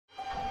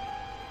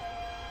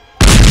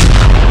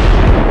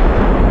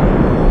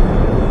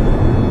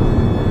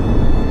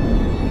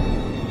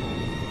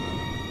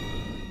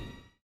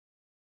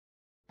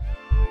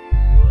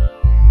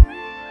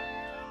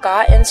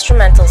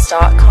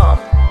CheddaAveFilmsinstrumentals.com.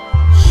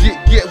 Shit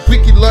get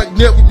wicked like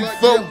never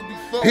before.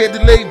 Had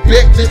to lay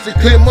back just to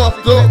clear my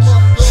thoughts.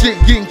 Shit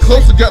getting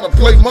closer, gotta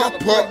play my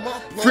part.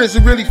 Friends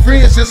are really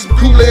friends, just some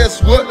cool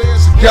ass what?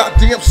 It's a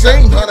goddamn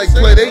shame how they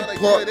play their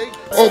part.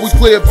 Always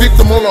play a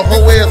victim on a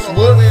whole ass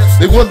what?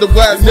 They wonder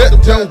why nut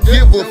don't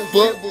give a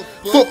fuck.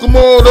 Fuck them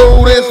all,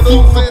 old ass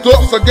food for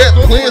thoughts. I got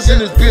plans in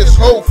this bitch,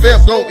 whole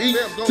fam don't eat.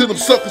 Till them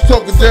suckers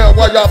talking down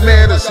while y'all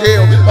mad as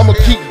hell. I'ma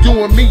keep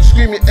doing me,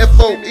 screaming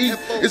F-O-E.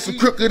 It's a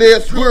crooked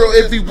ass world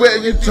everywhere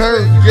you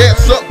turn.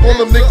 Gas up on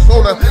them niggas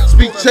on a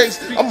speed chase.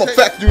 I'm a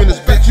factor in this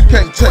bitch, you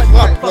can't take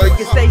my place. Fuck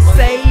is they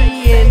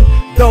saying?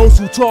 Those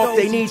who talk,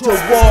 they need to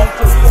walk.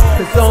 Cause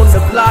on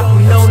the block,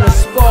 we known to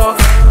spark.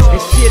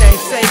 And shit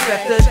ain't safe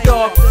after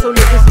dark, so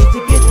niggas need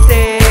to get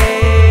there.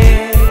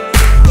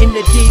 In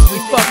the deep, we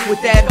fuck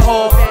with that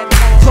hawk.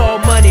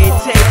 Tall money, it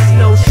takes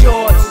no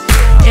shorts.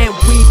 And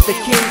we the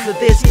kings of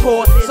this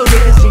court, so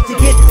niggas need to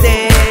get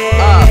there.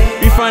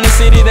 We from the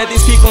city that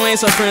these people ain't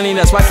so friendly.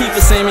 That's why I keep the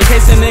same in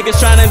case the niggas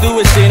tryna do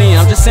it shitty.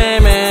 I'm just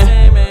saying, man,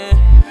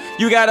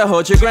 you gotta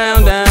hold your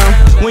ground down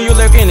when you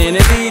lurking in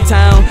the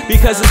D-town,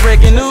 because it's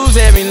breaking news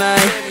every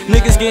night.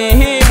 Niggas getting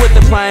hit with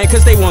the prime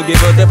cause they won't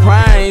give up the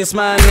price,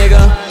 my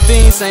nigga.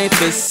 Things ain't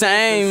the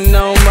same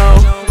no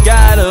more.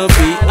 Gotta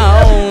be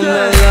on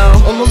the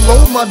low. On the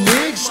low, my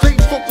nigga, stay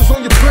focused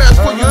on your prayers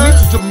for your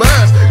mental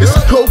demise. It's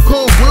a cold,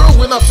 cold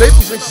world when our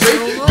babies ain't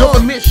safe.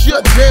 Government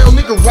shut down,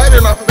 nigga, right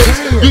in our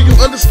face. Do you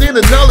understand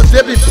the knowledge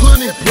that been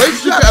put in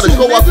place? You gotta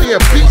go out there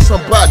and beat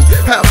somebody.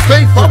 Have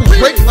faith, I was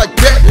raised like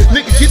that.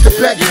 Nigga, get the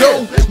back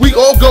door. We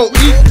all gon'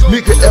 eat,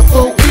 nigga,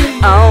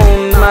 F-O-E.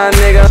 On my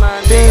nigga,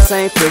 things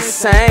ain't the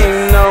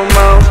same no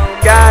more.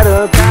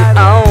 Gotta be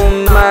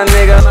on my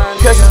nigga,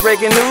 cause it's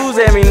breaking news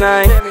every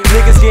night.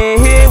 Niggas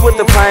getting hit with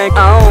the pint.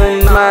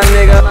 On my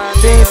nigga,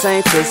 things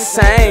ain't the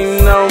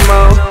same no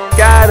more.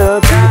 Gotta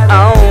be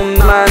on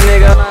my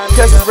nigga,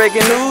 cause it's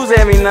breaking news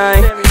every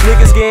night.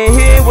 Niggas getting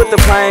hit with the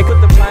pint.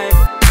 Niggas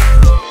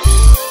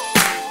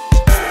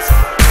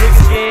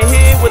getting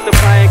hit with the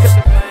pint.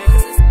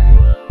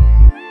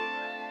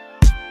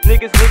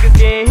 Niggas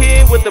getting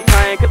hit with the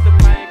pint.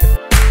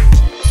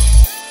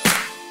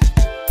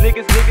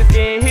 Niggas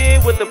getting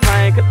hit with the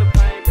pint.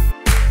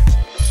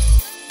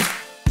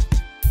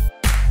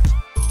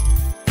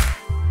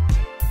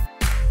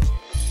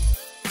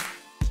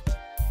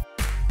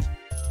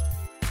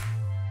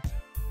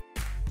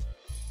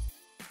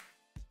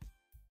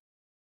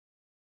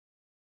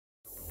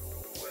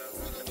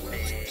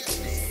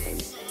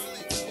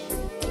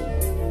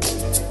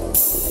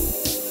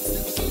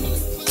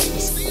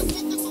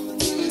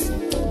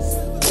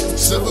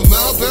 Seven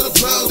mile, better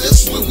plow,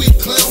 that's when we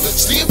clown.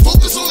 Staying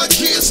focused on our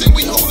kids and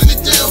we holding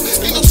it down.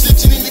 Ain't no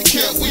stitching in the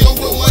camp, we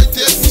don't roll like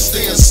that. We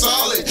staying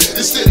solid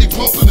and steady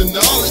pumping the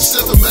knowledge.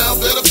 7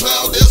 mile, better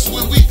plow, that's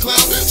when we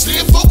clown.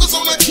 Staying focused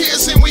on our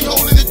kids and we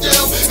holding it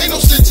down. Ain't no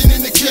stitching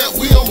in the camp,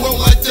 we don't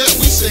roll like that.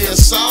 We staying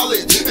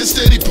solid and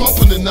steady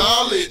pumping the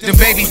knowledge. The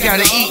babies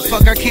gotta eat,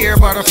 fuck I care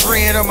about a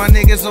friend. All my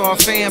niggas all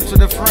fam to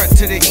the front,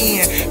 to the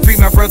end. Free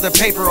my brother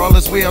paper, all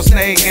is well,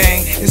 snake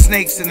gang. And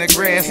snakes in the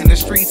grass and the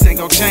streets ain't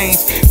gon' change.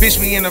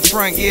 Bitch, we in the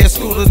front, yeah,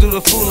 schooler do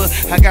the fooler.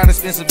 I gotta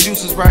spend some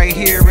juices right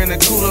here in the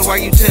cooler. Why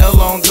you tell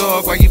on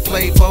dog, why you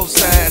play both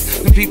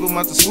sides? The people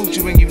must have swooped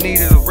you when you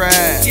needed a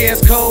ride. Yeah,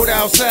 it's cold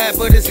outside,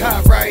 but it's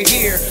hot right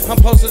here. I'm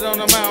posted on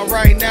the mountain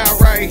right now,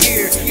 right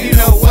here. You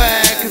know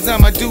why? Cause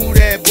I'ma do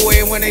that, boy.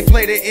 And when they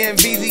play the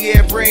MVZ,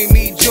 yeah, bring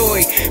me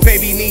joy.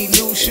 Baby need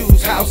new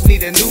shoes, house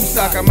need a new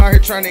sock. I'm out here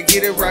trying to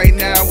get it right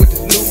now with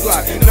this new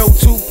block. No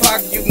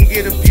Tupac, you can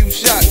get a few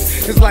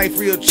shots. Cause life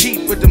real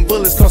cheap, but them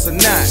bullets cost a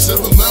knot.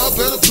 7 mile,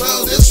 better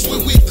plow, that's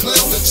when we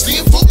clown.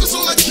 Staying focused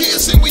on our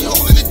kids and we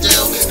holding it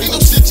down. Ain't no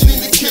stitching in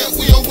the camp,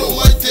 we don't roll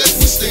like that.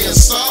 We staying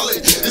solid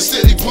and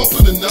steady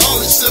pumping the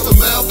knowledge. 7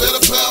 mile, better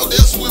plow,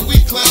 that's when we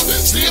clown.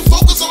 Staying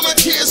focused on our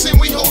kids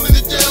and we holding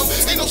it down.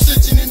 Ain't no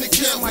stitching in the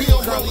camp, we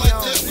don't roll like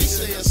that. We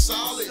staying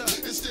solid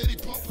and steady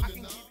pumping.